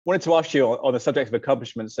Wanted to ask you on the subject of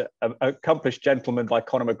accomplishments, an accomplished gentleman by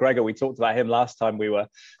Conor McGregor. We talked about him last time we were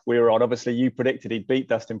on. Obviously, you predicted he'd beat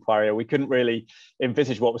Dustin Poirier. We couldn't really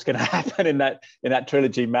envisage what was going to happen in that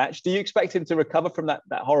trilogy match. Do you expect him to recover from that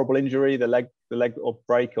horrible injury, the leg or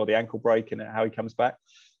break or the ankle break, and how he comes back?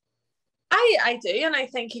 I do, and I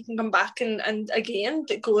think he can come back and again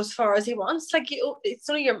go as far as he wants. Like it's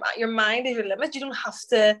only your mind is your limit. You don't have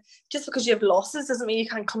to, just because you have losses doesn't mean you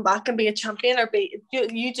can't come back and be a champion or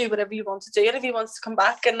you do whatever you want to do. And if he wants to come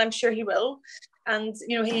back, and I'm sure he will, and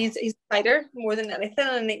he's a fighter more than anything,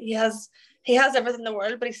 and he has everything in the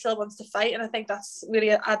world, but he still wants to fight, and I think that's really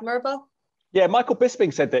admirable. Yeah, Michael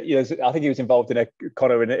Bisping said that, I think he was involved in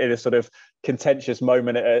a sort of contentious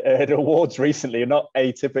moment at awards recently, and not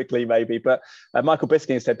atypically maybe, but Michael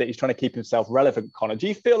Bisping said that he's trying to keep himself relevant, Conor. Do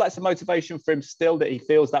you feel that's a motivation for him still, that he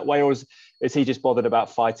feels that way, or is he just bothered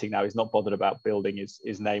about fighting now? He's not bothered about building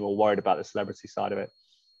his name or worried about the celebrity side of it?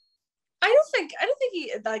 I don't think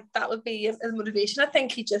he that would be his motivation. I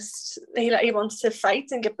think he wants to fight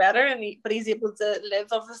and get better, but he's able to live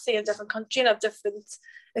obviously in a different country and have different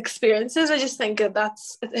experiences. I just think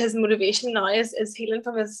that's his motivation now is healing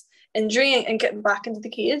from his injury and getting back into the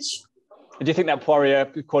cage. Do you think that Poirier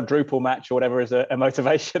quadruple match or whatever is a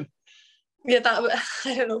motivation? Yeah,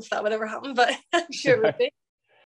 I don't know if that would ever happen, but I'm sure it would be.